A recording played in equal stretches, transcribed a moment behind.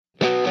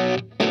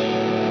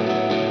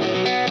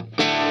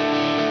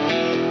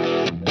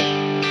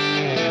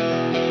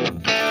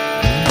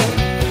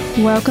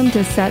Welcome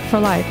to Set for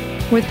Life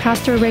with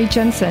Pastor Ray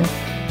Jensen.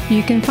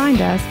 You can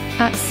find us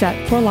at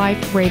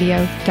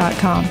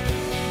setforliferadio.com.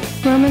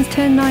 Romans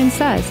 10:9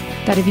 says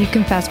that if you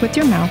confess with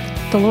your mouth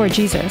the Lord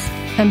Jesus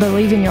and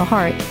believe in your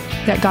heart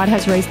that God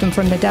has raised him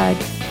from the dead,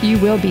 you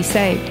will be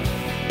saved.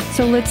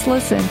 So let's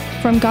listen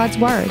from God's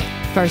Word,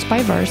 verse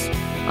by verse,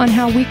 on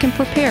how we can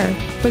prepare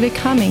for the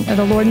coming of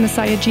the Lord and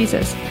Messiah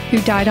Jesus,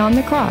 who died on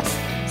the cross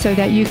so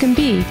that you can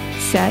be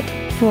set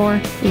for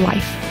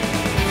life.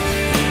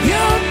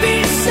 You'll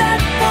be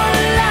set for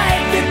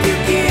life if you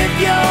give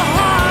your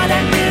heart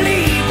and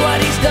believe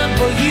what he's done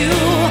for you.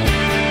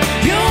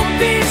 You'll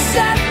be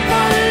set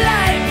for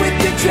life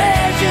with your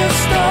treasure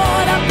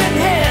stored up in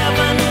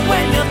heaven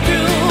when you're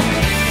through.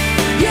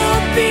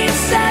 You'll be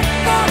set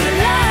for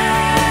life.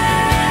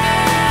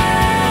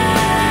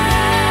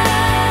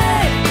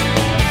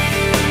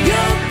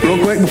 Real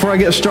quick before I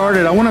get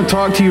started, I want to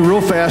talk to you real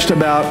fast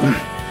about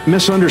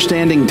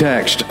misunderstanding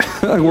text.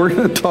 We're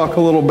going to talk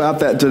a little about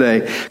that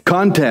today.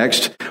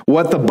 Context,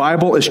 what the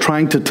Bible is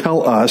trying to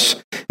tell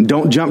us.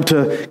 Don't jump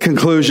to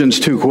conclusions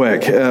too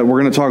quick. We're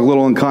going to talk a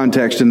little in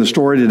context in the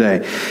story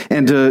today.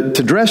 And to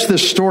dress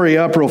this story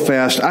up real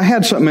fast, I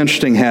had something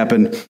interesting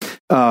happen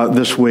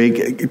this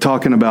week,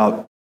 talking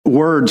about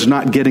words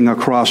not getting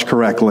across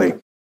correctly.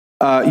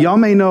 Y'all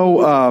may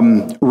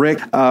know Rick.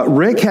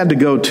 Rick had to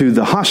go to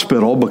the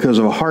hospital because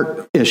of a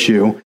heart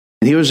issue,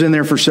 and he was in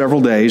there for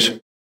several days.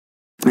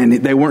 And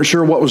they weren't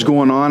sure what was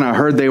going on. I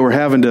heard they were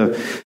having to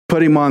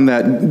put him on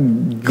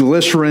that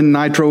glycerin,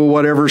 nitro,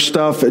 whatever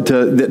stuff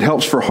that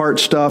helps for heart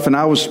stuff. And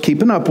I was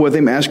keeping up with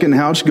him, asking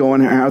how it's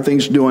going, how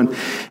things doing.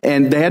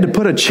 And they had to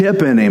put a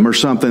chip in him or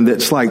something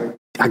that's like,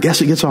 I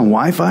guess it gets on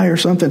Wi-Fi or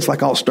something. It's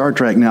like all Star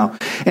Trek now.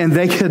 And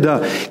they could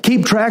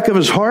keep track of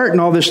his heart and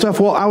all this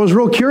stuff. Well, I was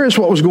real curious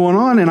what was going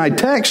on. And I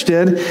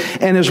texted,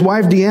 and his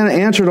wife, Deanna,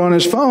 answered on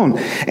his phone.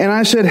 And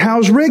I said,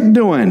 "How's Rick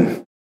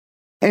doing?"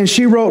 And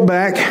she wrote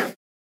back,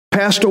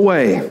 "Passed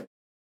away."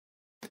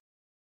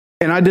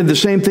 And I did the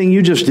same thing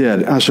you just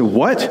did. I said,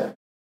 "What?"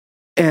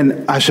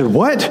 And I said,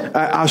 "What?"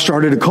 I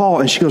started to call,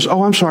 and she goes,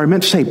 "Oh, I'm sorry. I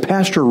meant to say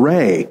Pastor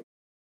Ray."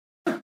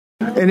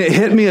 And it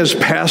hit me as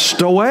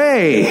passed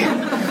away.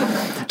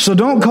 So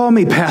don't call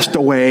me passed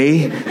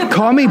away.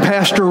 Call me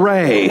Pastor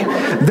Ray.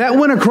 That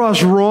went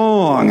across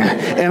wrong.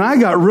 And I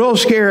got real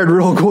scared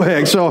real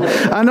quick. So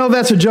I know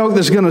that's a joke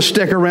that's going to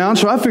stick around.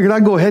 So I figured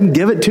I'd go ahead and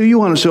give it to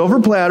you on a silver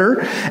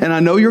platter. And I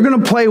know you're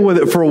going to play with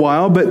it for a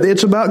while, but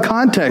it's about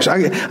context. I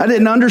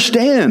didn't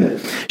understand.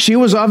 She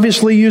was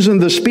obviously using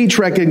the speech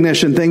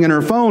recognition thing in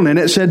her phone, and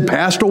it said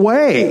passed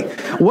away.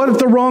 What if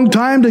the wrong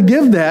time to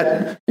give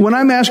that when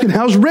I'm asking,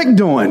 "How's Rick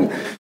doing?"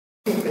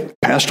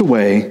 Passed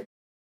away.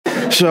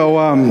 So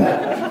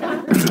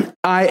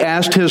I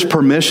asked his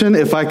permission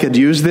if I could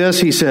use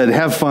this. He said,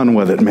 "Have fun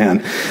with it,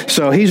 man."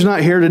 So he's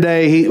not here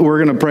today.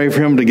 We're going to pray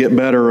for him to get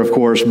better, of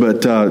course,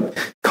 but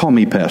call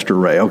me Pastor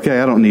Ray,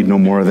 okay? I don't need no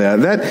more of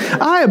that.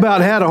 I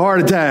about had a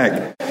heart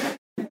attack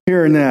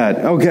hearing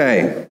that.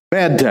 Okay,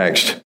 bad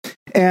text.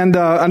 And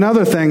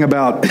another thing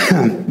about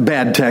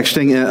bad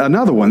texting,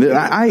 another one.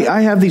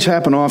 I have these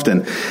happen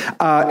often.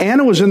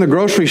 Anna was in the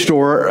grocery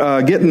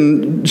store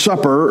getting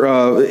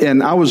supper,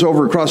 and I was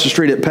over across the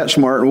street at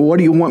PetSmart. "What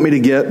do you want me to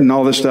get?" and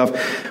all this stuff.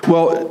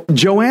 Well,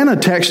 Joanna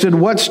texted,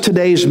 "What's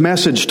today's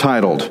message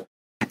titled?"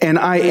 And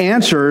I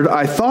answered.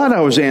 I thought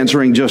I was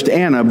answering just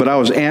Anna, but I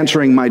was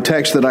answering my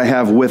text that I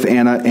have with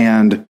Anna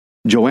and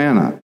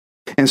Joanna.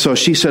 And so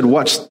she said,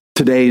 "What's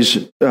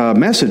today's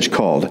message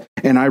called?"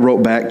 And I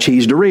wrote back,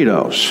 "Cheese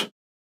Doritos."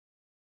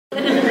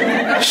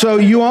 So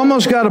you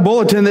almost got a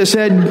bulletin that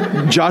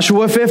said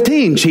Joshua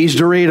 15, Cheese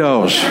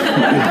Doritos.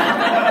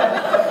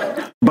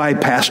 By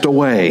passed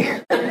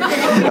away.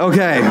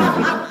 Okay.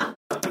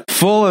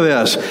 Full of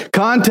this.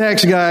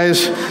 Context,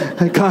 guys.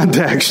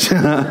 Context.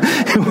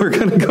 We're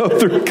going to go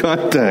through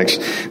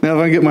context. Now,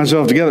 if I get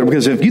myself together,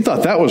 because if you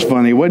thought that was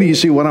funny, wait till you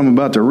see what I'm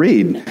about to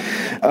read.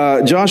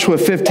 Joshua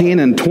 15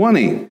 and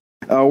 20.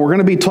 We're going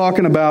to be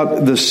talking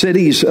about the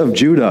cities of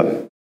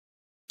Judah.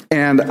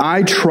 And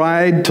I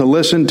tried to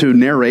listen to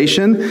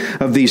narration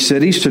of these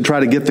cities to try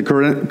to get the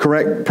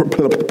correct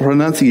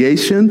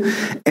pronunciation,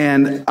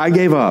 and I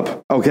gave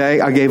up,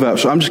 okay? I gave up.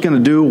 So I'm just going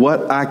to do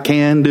what I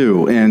can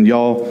do, and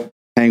y'all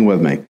hang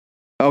with me.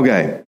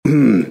 Okay.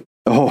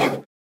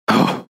 Oh,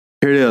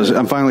 here it is.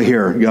 I'm finally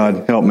here.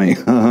 God, help me.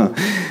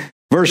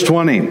 Verse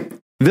 20.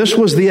 This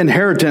was the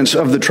inheritance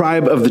of the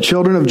tribe of the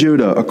children of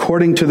Judah,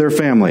 according to their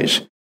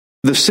families.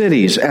 The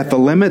cities at the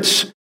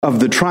limits of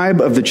the tribe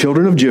of the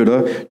children of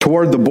Judah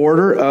toward the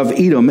border of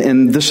Edom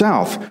in the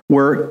south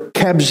were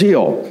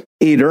Kabzeel,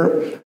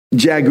 Eder,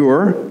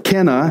 Jagur,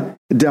 Kenna,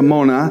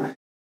 Damona,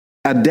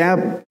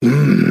 Adada.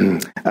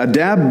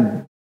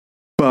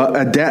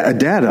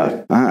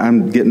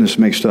 I'm getting this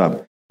mixed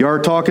up.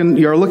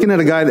 You're looking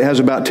at a guy that has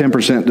about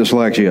 10%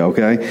 dyslexia,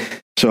 okay?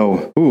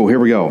 So, here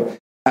we go.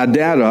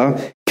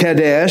 Adada,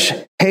 Kadesh,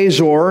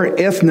 Hazor,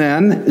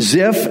 Ithnan,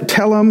 Ziph,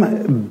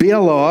 Telem,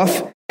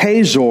 Bealoth,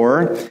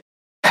 Hazor,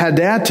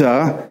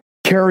 Hadattah,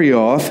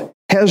 Kerioth,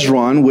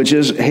 Hezron, which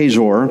is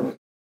Hazor,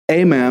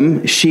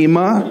 Amem,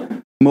 Shema,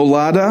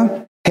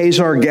 Molada,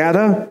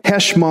 Hazar-Gada,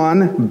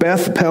 Heshmon,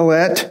 Beth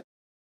Pelet,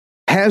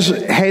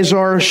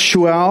 Hazar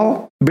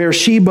Shual,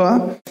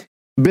 Beersheba,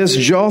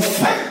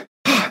 Bizjoth.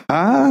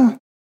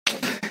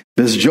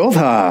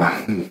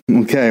 Bizjotha.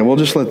 Okay, we'll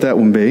just let that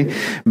one be.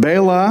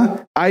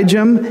 Bela,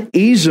 Ijem,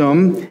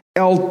 Ezem,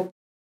 El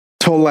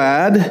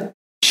Tolad,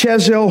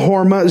 Chezel,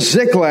 Horma,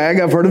 Ziklag.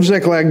 I've heard of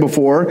Ziklag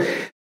before.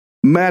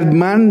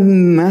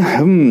 Madmana,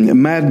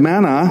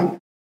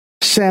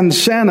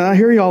 Sansana.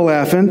 Here y'all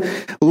laughing.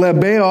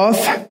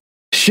 Lebaoth,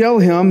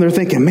 Shelhim. They're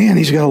thinking, man,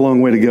 he's got a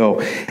long way to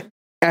go.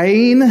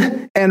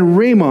 Ain and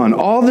Rimmon.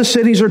 All the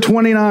cities are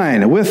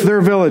 29 with their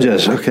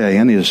villages. Okay,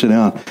 I need to sit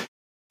down.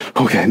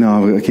 Okay, no,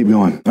 I'm going to keep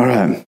going. All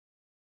right.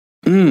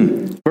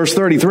 Verse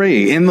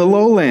 33. In the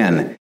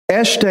lowland,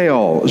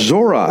 Eshtaol,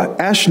 Zorah,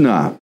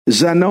 Ashna,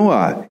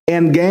 Zanoah,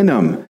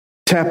 En-Ganim,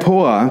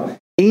 Tappuah,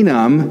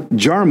 Enam,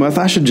 Jarmuth.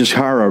 I should just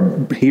hire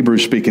a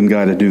Hebrew-speaking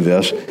guy to do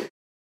this.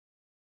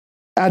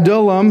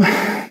 Adullam,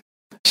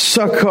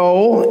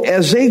 Succo,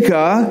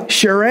 Ezekah,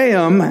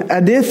 Sheraim,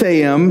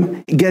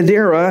 Adithaim,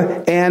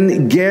 Gedera,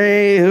 and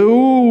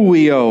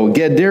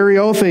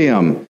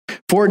Gederiotheim.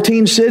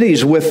 14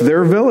 cities with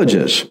their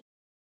villages.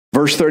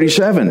 Verse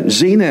 37,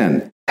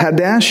 Zenan,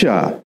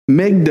 Hadashah,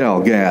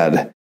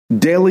 Migdal-Gad,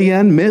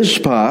 Dalian,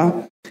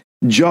 Mizpah,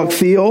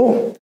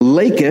 Joktheel,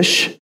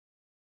 Lachish,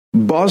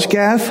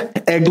 Bozgath,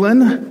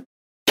 Eglon,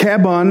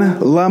 Kabon,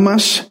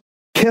 Lamas,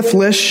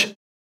 Kithlish,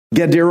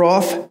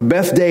 Gederoth,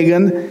 Beth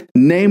Dagon,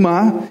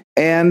 Naamah,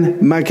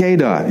 and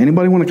Makkedah.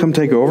 Anybody want to come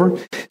take over?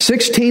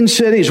 16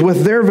 cities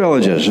with their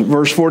villages.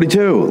 Verse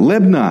 42,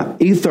 Libnah,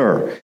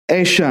 Ether,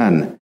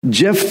 Ashan,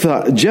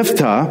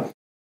 Jephthah,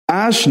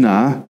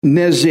 Ashna,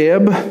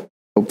 Nezib,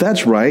 hope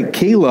that's right,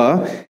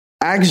 Keilah,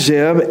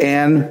 Akzib,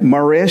 and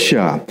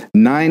Maresha.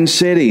 9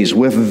 cities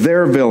with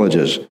their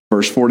villages.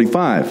 Verse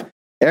 45.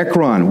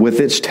 Ekron with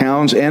its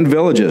towns and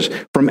villages,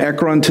 from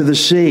Ekron to the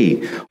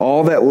sea,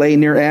 all that lay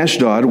near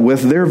Ashdod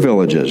with their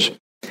villages.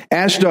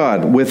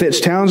 Ashdod with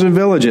its towns and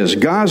villages,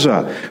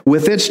 Gaza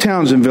with its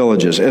towns and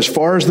villages, as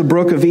far as the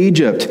brook of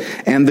Egypt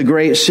and the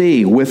great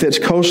sea with its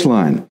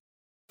coastline.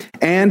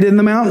 And in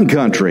the mountain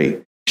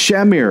country,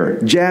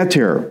 Shamir,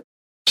 Jatir,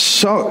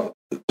 Soko,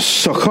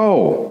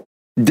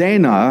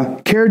 Dana,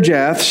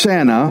 Kirjath,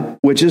 Sana,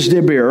 which is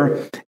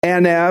Debir,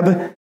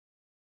 Anab.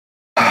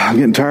 I'm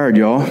getting tired,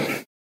 y'all.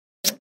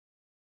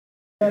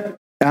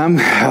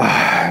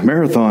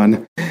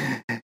 Marathon.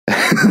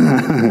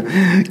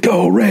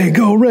 Go Ray,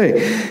 go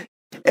Ray.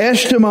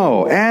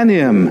 Eshtemo,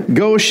 Anim,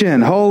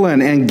 Goshen,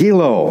 Holon, and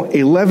Gilo,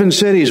 11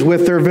 cities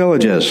with their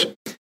villages.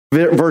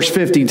 Verse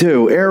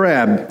 52,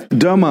 Arab,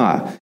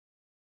 Duma,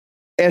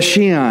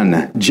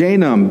 Eshion,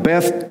 Janum,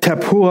 Beth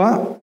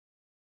Tappuah,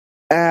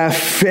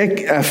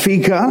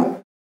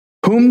 Afika,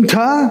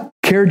 Humta,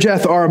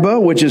 Kirjath Arba,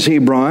 which is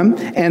Hebron,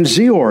 and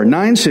Zior,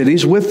 9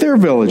 cities with their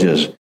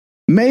villages.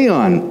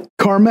 Maon,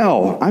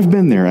 Carmel, I've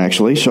been there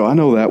actually, so I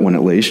know that one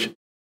at least.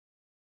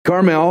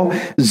 Carmel,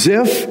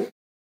 Ziph,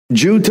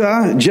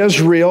 Juta,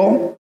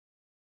 Jezreel,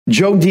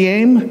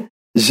 Jogdeam,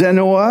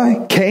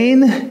 Zenoah,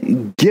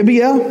 Cain,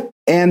 Gibeah,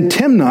 and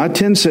Timnah,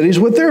 10 cities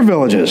with their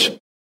villages.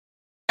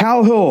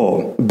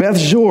 Halhul, Beth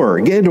Zur,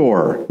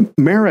 Gedor,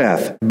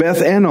 Merath, Beth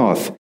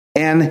Anoth,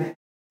 and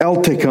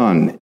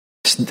Eltekon,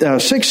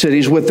 6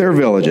 cities with their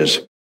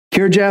villages.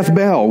 Kirjath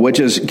Baal, which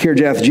is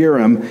Kirjath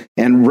Jearim,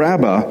 and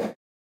Rabbah,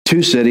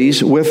 2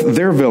 cities with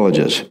their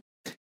villages.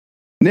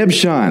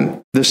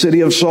 Nibshan, the city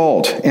of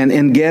salt, and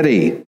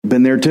En-Gedi,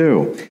 been there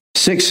too.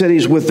 6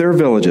 cities with their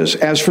villages.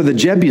 As for the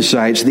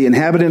Jebusites, the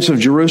inhabitants of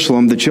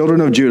Jerusalem, the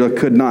children of Judah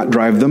could not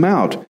drive them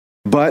out.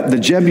 But the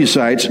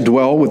Jebusites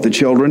dwell with the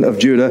children of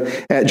Judah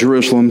at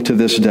Jerusalem to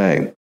this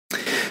day.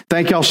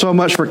 Thank y'all so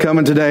much for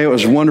coming today. It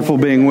was wonderful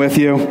being with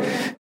you.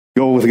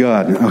 Go with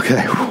God.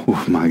 Okay.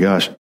 Oh my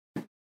gosh.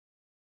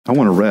 I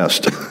want to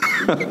rest.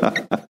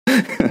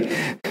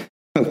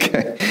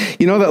 Okay.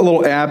 You know that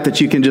little app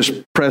that you can just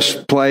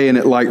press play and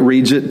it like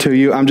reads it to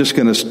you? I'm just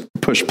going to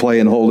push play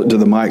and hold it to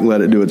the mic and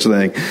let it do its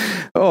thing.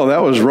 Oh,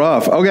 that was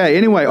rough. Okay.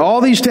 Anyway,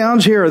 all these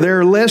towns here,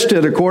 they're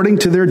listed according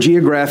to their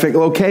geographic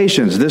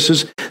locations. This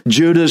is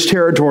Judah's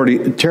territory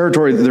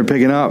that they're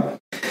picking up.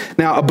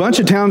 Now, a bunch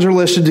of towns are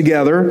listed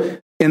together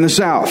in the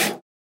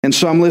south, and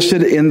some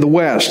listed in the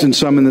west, and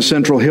some in the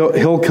central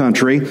hill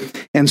country,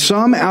 and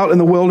some out in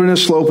the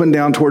wilderness sloping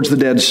down towards the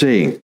Dead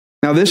Sea.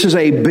 Now, this is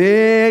a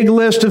big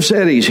list of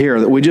cities here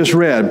that we just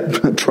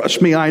read.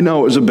 Trust me, I know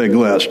it was a big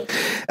list.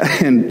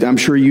 And I'm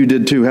sure you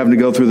did too, having to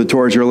go through the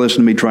Torahs here,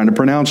 listening to me trying to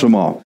pronounce them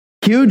all.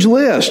 Huge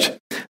list.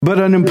 But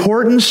an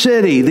important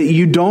city that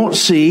you don't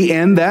see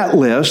in that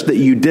list, that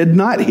you did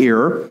not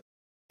hear,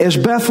 is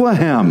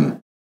Bethlehem.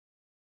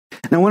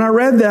 Now, when I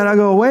read that, I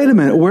go, wait a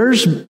minute,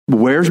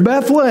 where's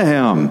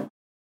Bethlehem?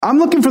 I'm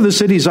looking for the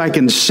cities I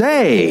can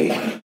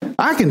say.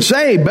 I can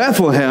say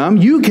Bethlehem.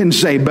 You can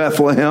say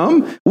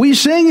Bethlehem. We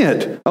sing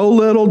it. Oh,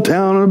 little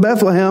town of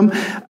Bethlehem.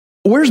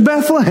 Where's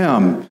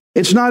Bethlehem?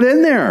 It's not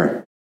in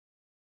there.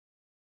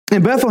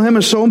 And Bethlehem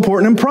is so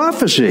important in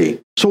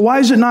prophecy. So why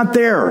is it not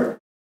there?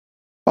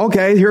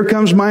 Okay, here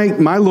comes my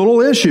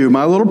little issue,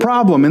 my little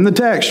problem in the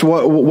text.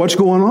 What's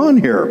going on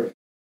here?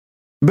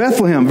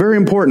 Bethlehem, very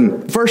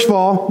important. First of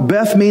all,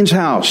 Beth means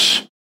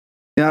house.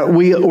 Now,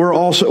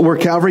 we're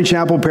Calvary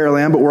Chapel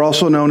Pearland, but we're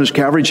also known as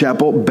Calvary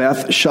Chapel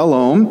Beth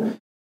Shalom.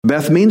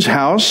 Beth means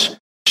house.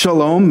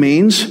 Shalom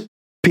means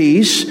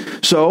peace.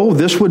 So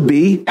this would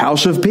be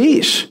house of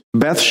peace.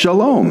 Beth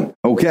Shalom.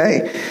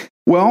 Okay.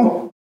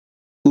 Well,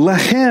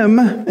 Lehem,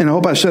 and I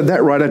hope I said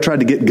that right. I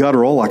tried to get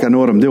guttural like I know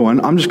what I'm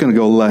doing. I'm just going to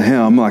go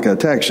Lehem like a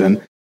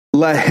Texan.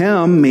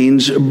 Lehem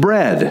means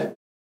bread.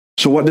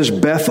 So what does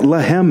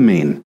Bethlehem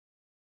mean?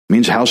 It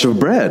means house of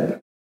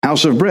bread.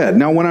 House of bread.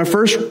 Now, when I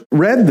first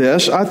read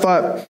this, I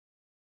thought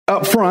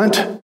up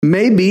front,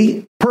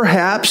 maybe,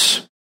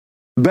 perhaps,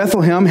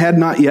 Bethlehem had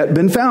not yet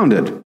been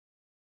founded.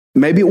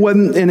 Maybe it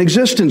wasn't in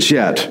existence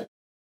yet.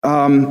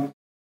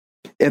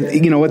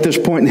 At this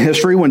point in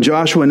history when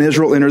Joshua and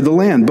Israel entered the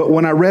land. But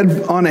when I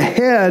read on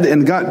ahead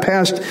and got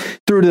past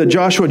through to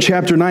Joshua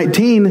chapter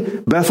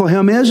 19,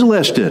 Bethlehem is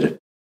listed.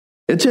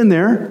 It's in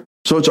there.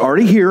 So it's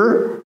already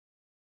here.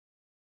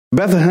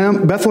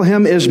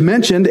 Bethlehem is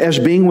mentioned as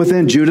being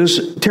within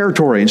Judah's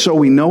territory. And so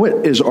we know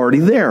it is already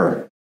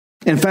there.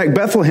 In fact,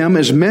 Bethlehem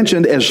is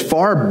mentioned as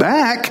far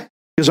back,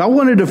 because I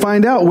wanted to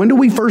find out, when do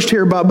we first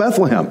hear about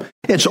Bethlehem?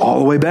 It's all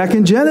the way back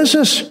in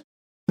Genesis.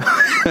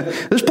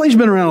 This place has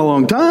been around a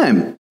long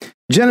time.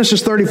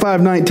 Genesis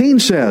 35:19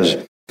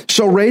 says,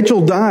 so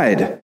Rachel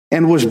died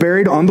and was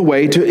buried on the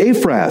way to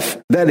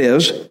Ephrath, that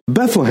is,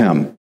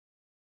 Bethlehem.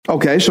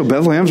 Okay, so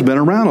Bethlehem's been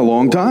around a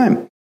long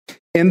time.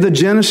 In the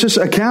Genesis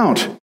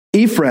account,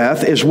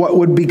 Ephrath is what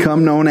would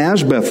become known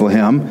as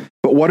Bethlehem,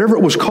 but whatever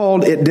it was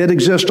called, it did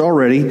exist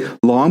already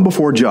long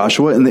before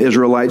Joshua and the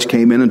Israelites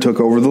came in and took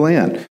over the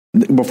land,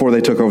 before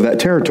they took over that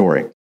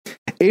territory.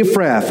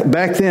 Ephrath,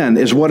 back then,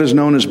 is what is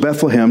known as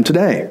Bethlehem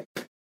today.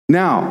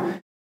 Now,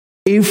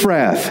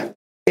 Ephrath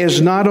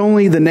is not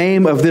only the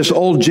name of this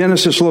old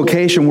Genesis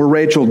location where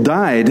Rachel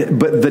died,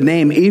 but the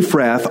name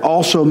Ephrath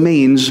also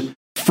means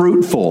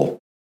fruitful.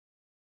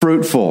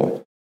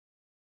 Fruitful.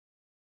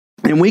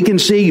 And we can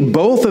see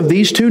both of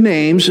these two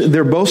names,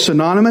 they're both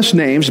synonymous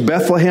names.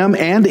 Bethlehem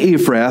and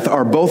Ephrath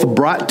are both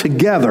brought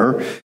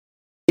together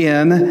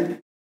in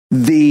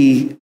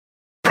the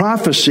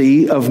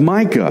prophecy of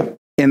Micah.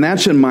 And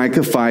that's in Micah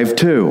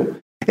 5:2.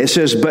 It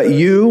says, but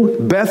you,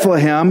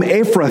 Bethlehem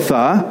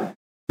Ephrathah,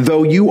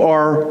 though you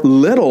are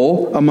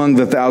little among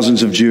the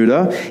thousands of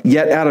Judah,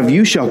 yet out of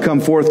you shall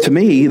come forth to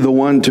me the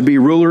one to be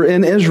ruler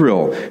in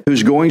Israel,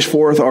 whose goings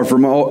forth are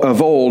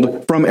of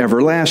old, from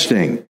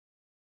everlasting.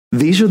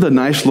 These are the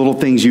nice little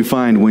things you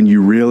find when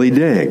you really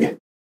dig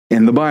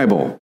in the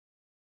Bible.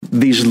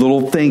 These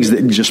little things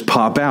that just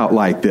pop out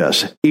like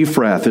this.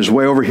 Ephrath is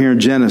way over here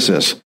in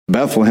Genesis.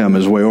 Bethlehem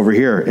is way over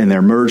here, and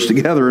they're merged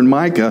together in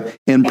Micah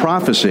in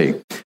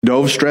prophecy.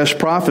 Dove stressed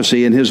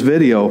prophecy in his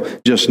video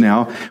just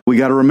now. We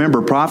got to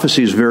remember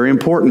prophecy is very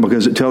important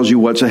because it tells you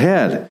what's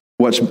ahead,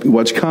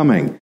 what's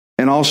coming.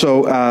 And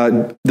also,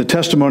 the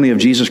testimony of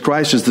Jesus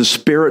Christ is the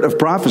spirit of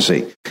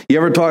prophecy. You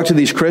ever talk to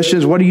these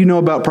Christians? What do you know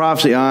about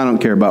prophecy? I don't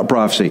care about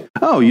prophecy.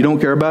 Oh, you don't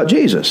care about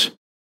Jesus.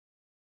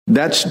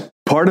 That's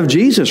part of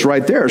Jesus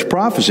right there is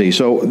prophecy.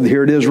 So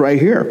here it is right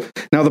here.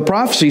 Now, the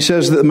prophecy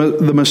says that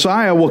the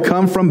Messiah will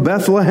come from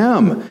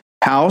Bethlehem,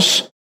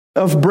 house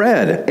of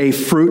bread, a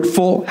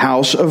fruitful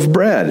house of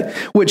bread,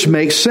 which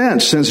makes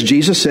sense since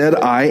Jesus said,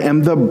 I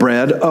am the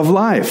bread of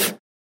life.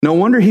 No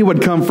wonder he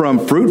would come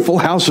from fruitful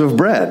house of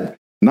bread.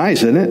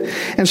 Nice, isn't it?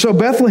 And so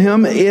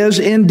Bethlehem is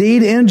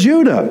indeed in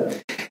Judah.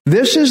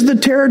 This is the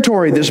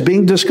territory that's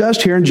being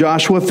discussed here in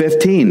Joshua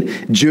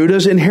 15,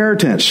 Judah's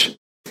inheritance.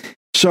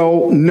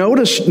 So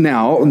notice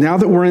now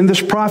that we're in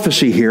this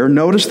prophecy here,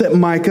 notice that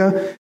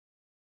Micah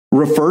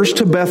refers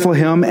to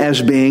Bethlehem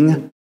as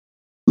being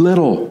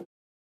little.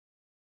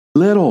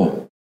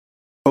 Little.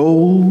 Oh,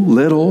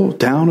 little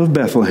town of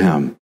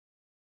Bethlehem.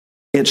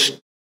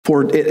 It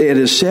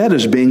is said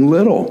as being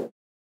little.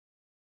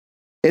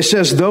 It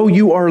says, though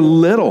you are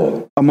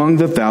little among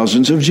the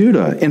thousands of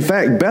Judah. In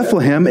fact,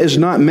 Bethlehem is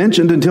not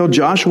mentioned until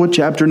Joshua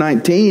chapter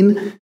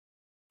 19,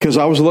 because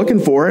I was looking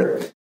for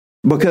it.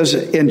 Because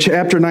in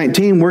chapter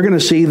 19, we're going to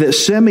see that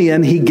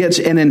Simeon, he gets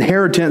an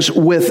inheritance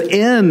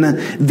within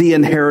the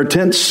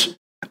inheritance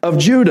of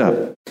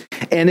Judah.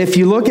 And if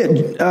you look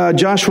at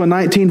Joshua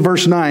 19,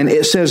 verse 9,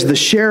 it says, the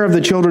share of the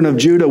children of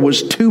Judah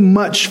was too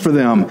much for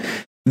them.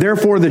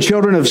 Therefore, the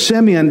children of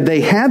Simeon,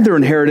 they had their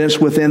inheritance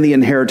within the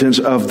inheritance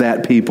of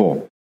that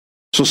people.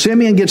 So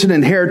Simeon gets an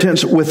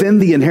inheritance within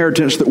the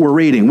inheritance that we're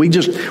reading. We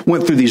just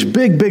went through these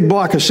big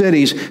block of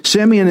cities.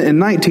 Simeon in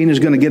 19 is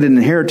going to get an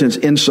inheritance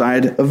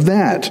inside of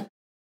that.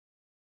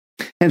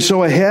 And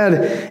so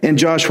ahead in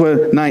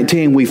Joshua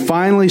 19, we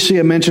finally see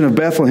a mention of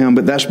Bethlehem,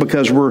 but that's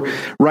because we're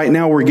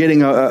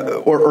getting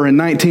or in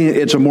 19,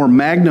 it's a more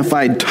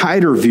magnified,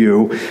 tighter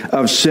view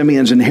of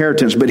Simeon's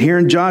inheritance. But here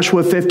in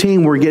Joshua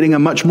 15, we're getting a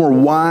much more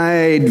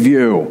wide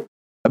view,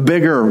 a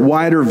bigger,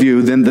 wider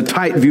view than the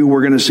tight view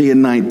we're going to see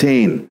in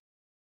 19.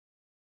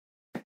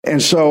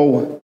 And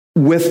so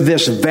with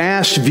this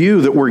vast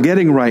view that we're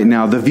getting right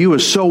now, the view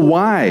is so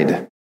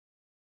wide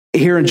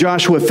here in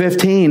Joshua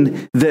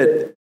 15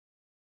 that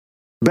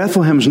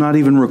Bethlehem's not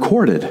even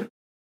recorded.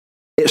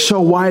 It's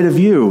so wide of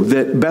view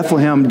that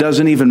Bethlehem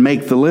doesn't even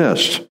make the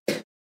list.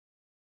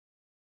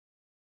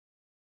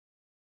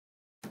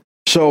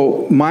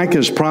 So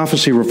Micah's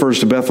prophecy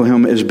refers to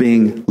Bethlehem as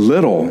being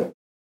little,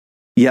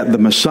 yet the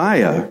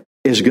Messiah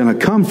is going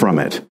to come from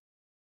it.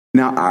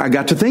 Now, I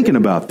got to thinking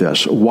about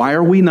this. Why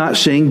are we not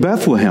seeing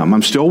Bethlehem?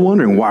 I'm still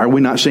wondering, why are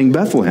we not seeing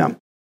Bethlehem?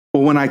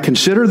 Well, when I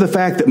consider the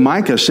fact that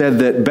Micah said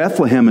that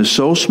Bethlehem is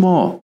so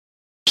small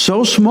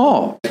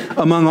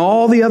among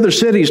all the other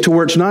cities to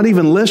where it's not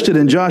even listed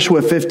in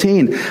Joshua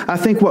 15, I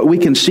think what we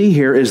can see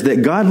here is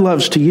that God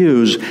loves to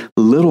use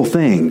little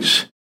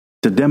things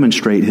to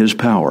demonstrate his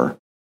power.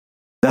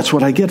 That's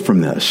what I get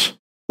from this.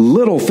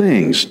 Little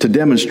things to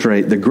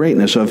demonstrate the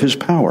greatness of his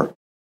power.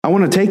 I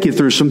want to take you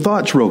through some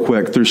thoughts real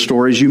quick through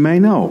stories you may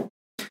know.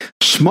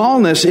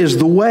 Smallness is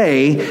the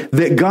way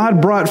that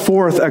God brought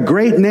forth a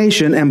great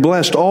nation and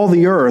blessed all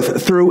the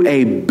earth through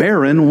a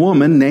barren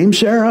woman named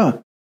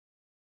Sarah.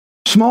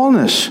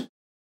 Smallness.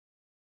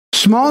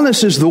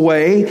 Smallness is the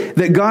way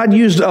that God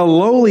used a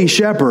lowly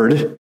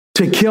shepherd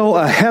to kill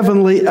a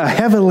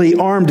heavily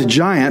armed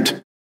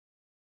giant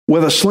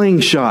with a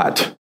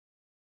slingshot.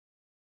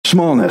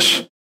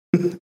 Smallness.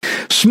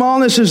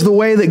 Smallness is the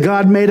way that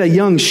God made a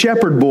young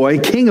shepherd boy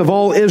king of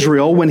all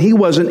Israel when he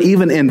wasn't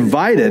even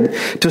invited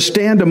to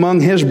stand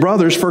among his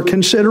brothers for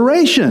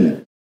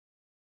consideration.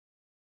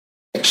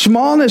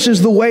 Smallness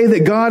is the way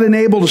that God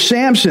enabled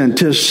Samson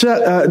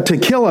to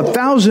kill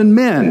 1,000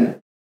 men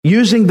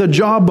using the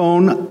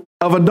jawbone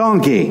of a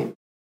donkey.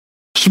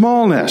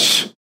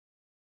 Smallness.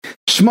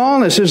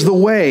 Smallness is the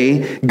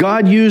way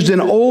God used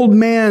an old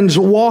man's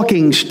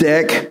walking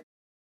stick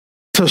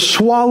to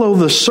swallow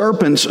the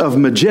serpents of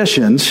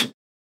magicians,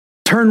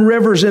 turn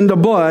rivers into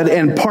blood,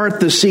 and part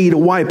the sea to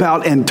wipe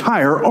out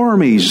entire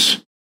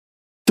armies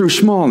through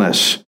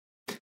smallness.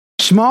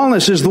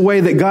 Smallness is the way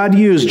that God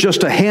used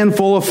just a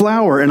handful of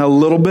flour and a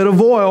little bit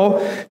of oil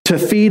to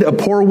feed a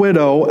poor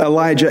widow,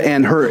 Elijah,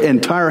 and her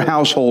entire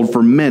household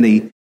for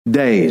many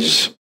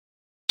days.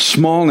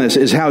 Smallness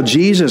is how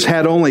Jesus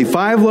had only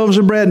 5 loaves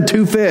of bread and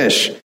 2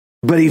 fish,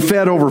 but he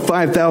fed over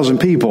 5,000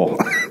 people.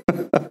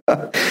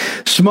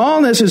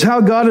 Smallness is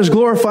how God is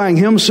glorifying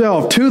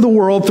himself to the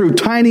world through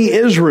tiny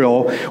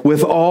Israel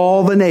with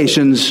all the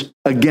nations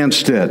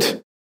against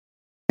it.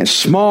 And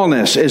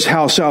smallness is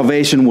how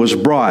salvation was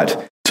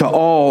brought to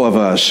all of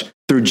us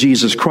through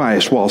Jesus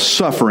Christ while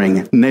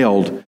suffering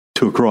nailed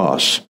to a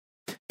cross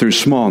through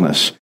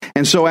smallness.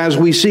 And so as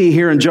we see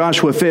here in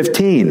Joshua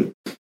 15,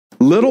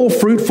 little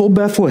fruitful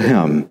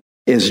Bethlehem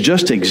is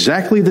just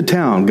exactly the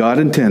town God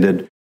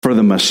intended for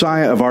the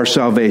Messiah of our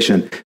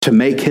salvation to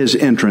make his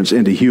entrance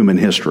into human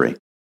history.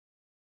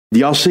 Do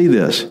y'all see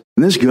this? Isn't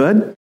this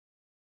good?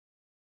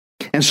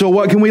 And so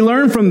what can we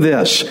learn from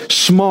this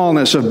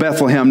smallness of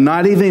Bethlehem,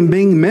 not even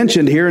being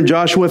mentioned here in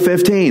Joshua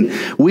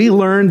 15? We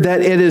learned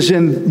that it is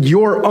in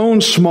your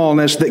own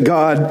smallness that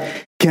God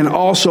can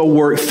also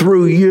work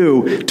through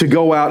you to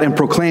go out and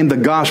proclaim the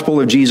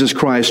gospel of Jesus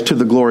Christ to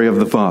the glory of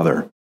the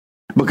Father.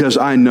 Because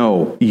I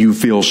know you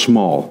feel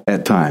small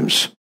at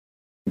times.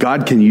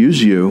 God can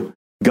use you.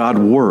 God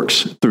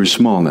works through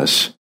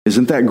smallness.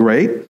 Isn't that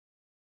great?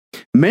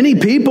 Many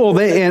people,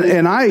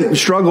 and I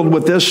struggled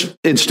with this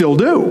and still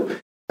do.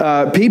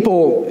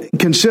 People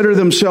consider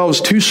themselves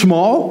too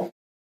small,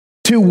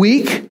 too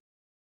weak,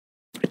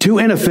 too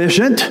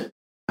inefficient.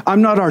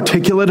 I'm not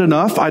articulate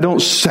enough. I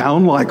don't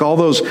sound like all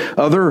those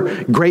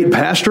other great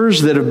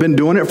pastors that have been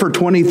doing it for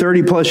 20,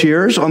 30 plus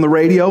years on the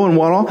radio and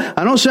what all.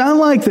 I don't sound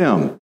like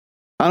them.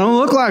 I don't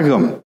look like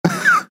them.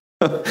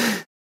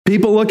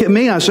 People look at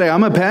me, I say,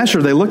 I'm a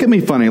pastor. They look at me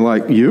funny,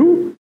 like,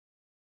 you?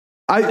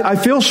 I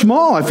feel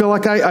small. I feel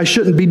like I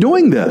shouldn't be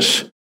doing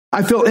this.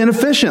 I feel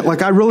inefficient,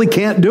 like I really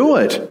can't do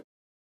it.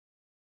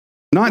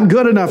 Not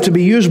good enough to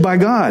be used by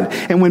God.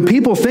 And when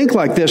people think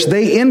like this,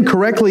 they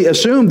incorrectly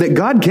assume that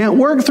God can't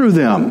work through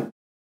them.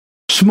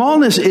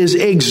 Smallness is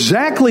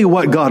exactly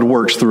what God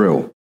works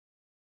through.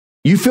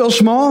 You feel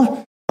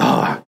small?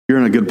 You're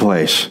in a good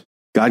place.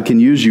 God can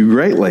use you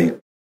greatly.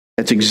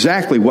 That's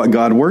exactly what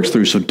God works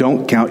through, so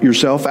don't count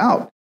yourself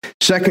out.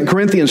 2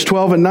 Corinthians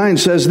 12:9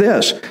 says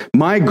this,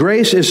 my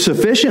grace is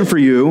sufficient for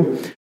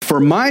you, for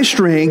my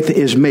strength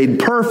is made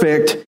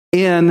perfect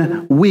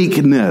in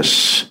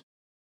weakness.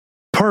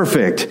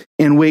 Perfect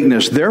in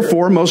weakness.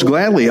 Therefore, most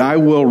gladly, I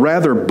will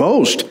rather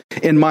boast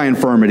in my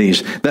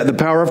infirmities, that the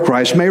power of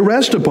Christ may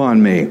rest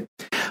upon me.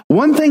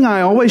 One thing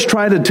I always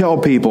try to tell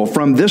people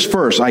from this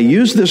verse, I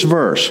use this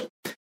verse,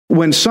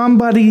 when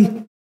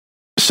something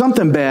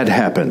bad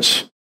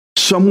happens,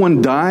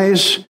 someone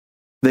dies,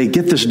 they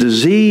get this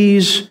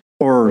disease,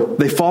 or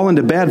they fall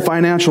into bad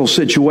financial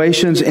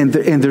situations, and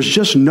there's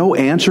just no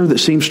answer that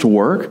seems to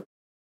work.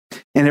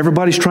 And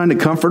everybody's trying to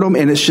comfort them,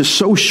 and it's just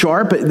so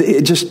sharp.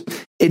 It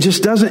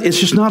just doesn't, it's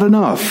just not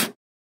enough.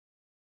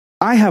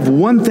 I have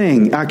one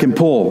thing I can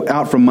pull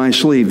out from my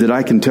sleeve that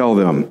I can tell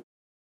them.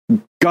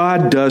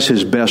 God does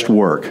his best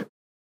work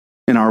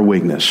in our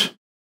weakness.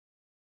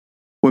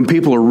 When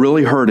people are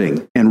really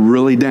hurting and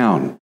really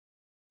down,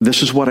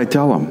 this is what I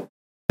tell them.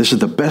 This is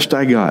the best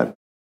I got.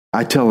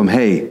 I tell them,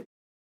 hey,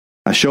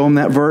 I show them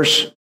that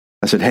verse.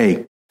 I said,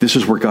 hey, this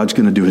is where God's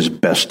going to do his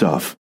best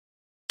stuff.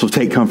 So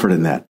take comfort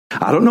in that.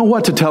 I don't know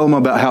what to tell them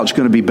about how it's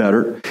going to be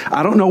better.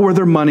 I don't know where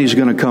their money's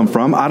going to come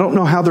from. I don't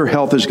know how their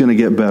health is going to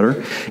get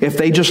better. If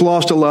they just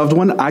lost a loved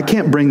one, I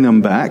can't bring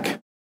them back.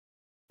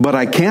 But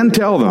I can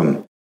tell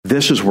them,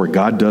 this is where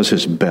God does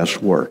his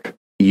best work.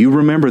 You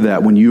remember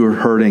that when you are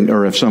hurting,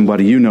 or if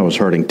somebody you know is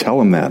hurting, tell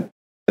them that.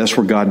 That's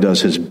where God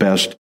does his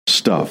best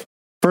stuff.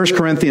 1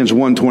 Corinthians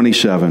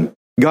 1:27.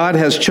 God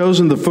has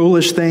chosen the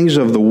foolish things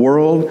of the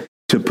world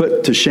to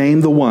put to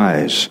shame the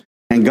wise.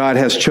 And God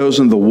has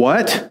chosen the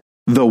what?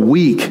 The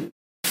weak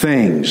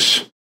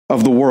things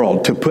of the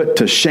world to put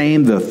to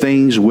shame the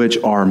things which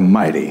are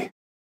mighty.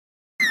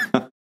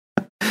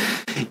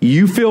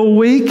 You feel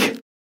weak?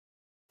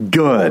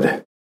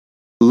 Good.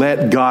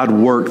 Let God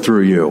work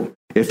through you.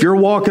 If you're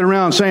walking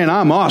around saying,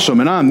 I'm awesome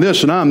and I'm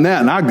this and I'm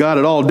that and I got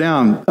it all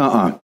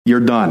down, you're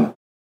done.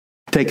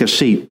 Take a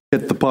seat.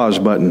 Hit the pause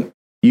button.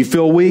 You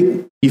feel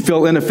weak? You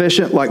feel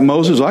inefficient like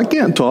Moses? I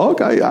can't talk.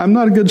 I'm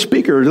not a good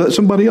speaker. Let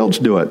somebody else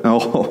do it.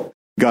 Oh,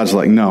 God's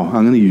like, no,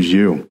 I'm going to use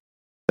you.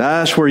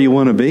 That's where you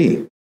want to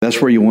be.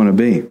 That's where you want to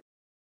be.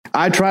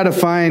 I try to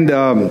find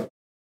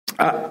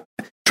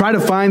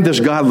this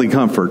godly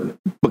comfort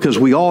because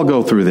we all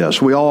go through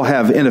this. We all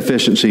have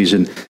inefficiencies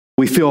and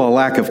we feel a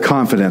lack of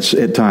confidence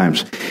at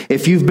times.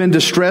 If you've been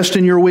distressed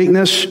in your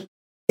weakness,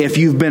 if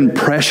you've been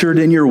pressured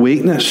in your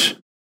weakness,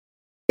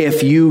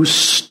 if you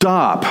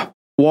stop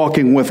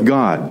walking with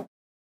God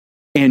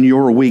in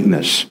your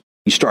weakness,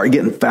 you start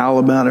getting foul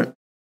about it,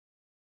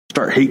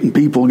 start hating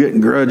people,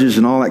 getting grudges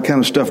and all that kind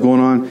of stuff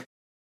going on,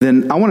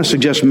 then I want to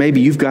suggest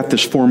maybe you've got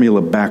this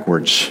formula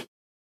backwards.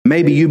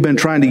 Maybe you've been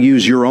trying to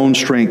use your own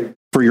strength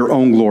for your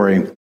own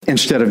glory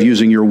instead of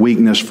using your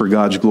weakness for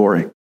God's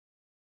glory.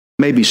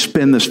 Maybe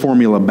spin this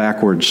formula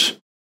backwards.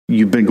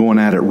 You've been going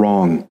at it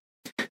wrong.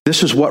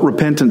 This is what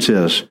repentance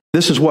is.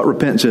 This is what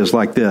repentance is,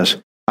 like this.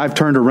 I've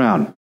turned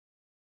around.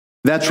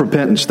 That's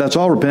repentance. That's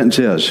all repentance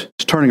is.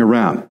 It's turning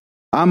around.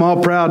 I'm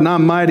all proud and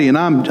I'm mighty and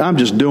I'm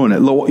just doing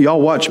it.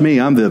 Y'all watch me.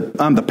 I'm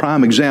the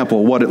prime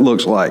example of what it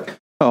looks like.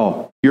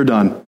 Oh, you're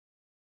done.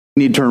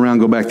 You need to turn around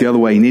and go back the other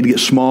way. You need to get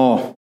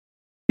small.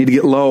 You need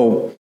to get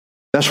low.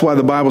 That's why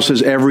the Bible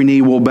says every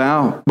knee will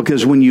bow,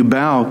 because when you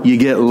bow, you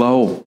get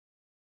low.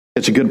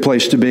 It's a good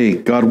place to be.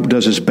 God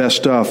does his best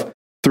stuff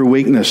through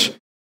weakness.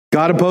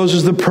 God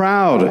opposes the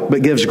proud,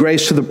 but gives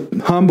grace to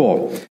the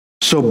humble.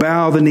 So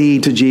bow the knee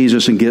to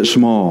Jesus and get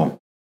small.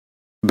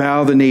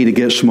 Bow the knee to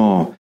get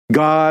small.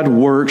 God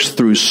works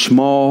through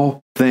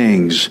small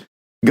things.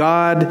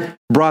 God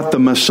brought the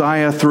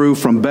Messiah through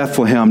from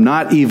Bethlehem,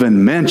 not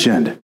even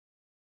mentioned.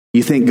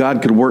 You think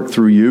God could work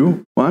through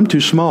you? Well, I'm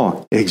too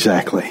small.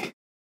 Exactly.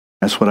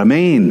 That's what I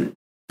mean.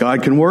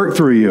 God can work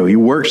through you. He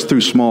works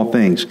through small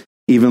things,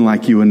 even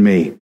like you and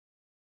me.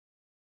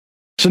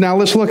 So now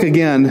let's look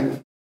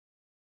again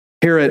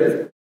here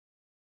at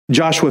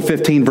Joshua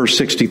 15, verse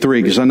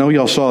 63, because I know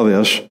y'all saw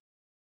this.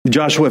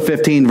 Joshua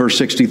 15, verse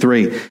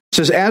 63. It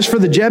says, as for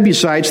the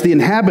Jebusites, the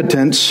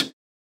inhabitants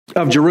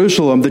of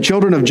Jerusalem, the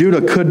children of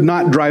Judah could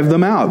not drive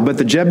them out, but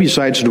the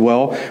Jebusites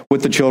dwell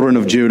with the children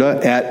of Judah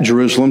at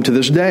Jerusalem to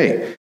this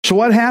day. So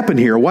what happened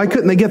here? Why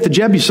couldn't they get the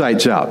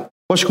Jebusites out?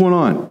 What's going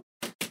on?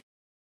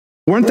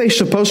 Weren't they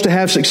supposed to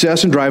have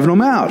success in driving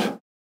them out?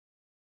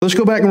 Let's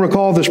go back and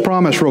recall this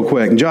promise real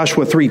quick. In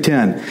Joshua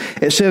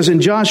 3:10, it says, and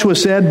Joshua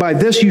said, by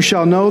this you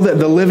shall know that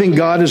the living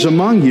God is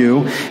among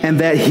you, and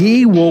that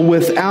he will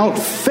without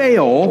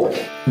fail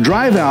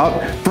drive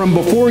out from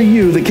before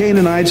you the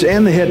Canaanites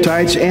and the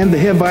Hittites and the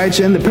Hivites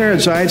and the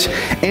Perizzites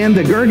and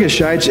the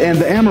Girgashites and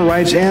the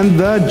Amorites and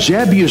the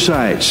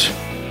Jebusites.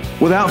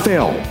 Without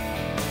fail.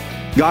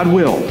 God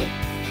will.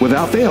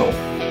 Without fail.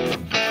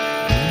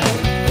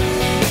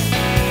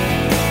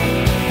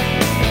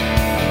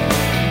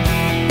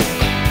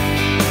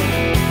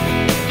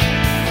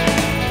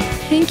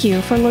 Thank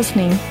you for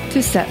listening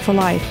to Set for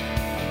Life.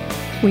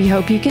 We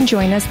hope you can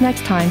join us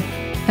next time,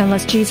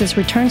 unless Jesus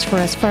returns for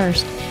us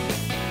first.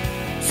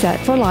 Set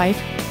for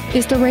Life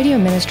is the radio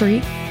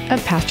ministry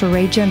of Pastor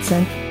Ray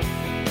Jensen.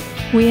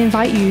 We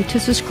invite you to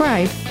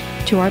subscribe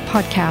to our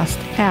podcast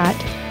at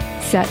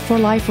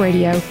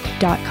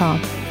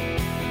setforliferadio.com.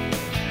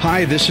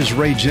 Hi, this is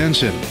Ray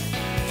Jensen.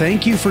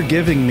 Thank you for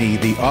giving me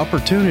the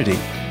opportunity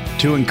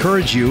to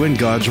encourage you in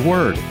God's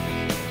Word.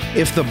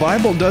 If the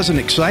Bible doesn't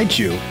excite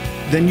you,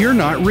 then you're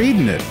not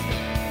reading it.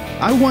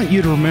 I want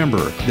you to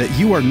remember that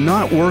you are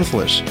not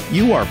worthless.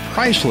 You are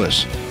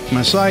priceless.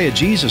 Messiah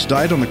Jesus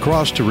died on the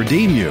cross to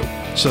redeem you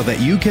so that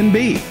you can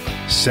be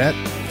set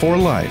for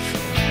life.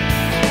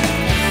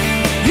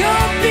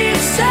 You'll be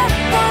set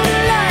for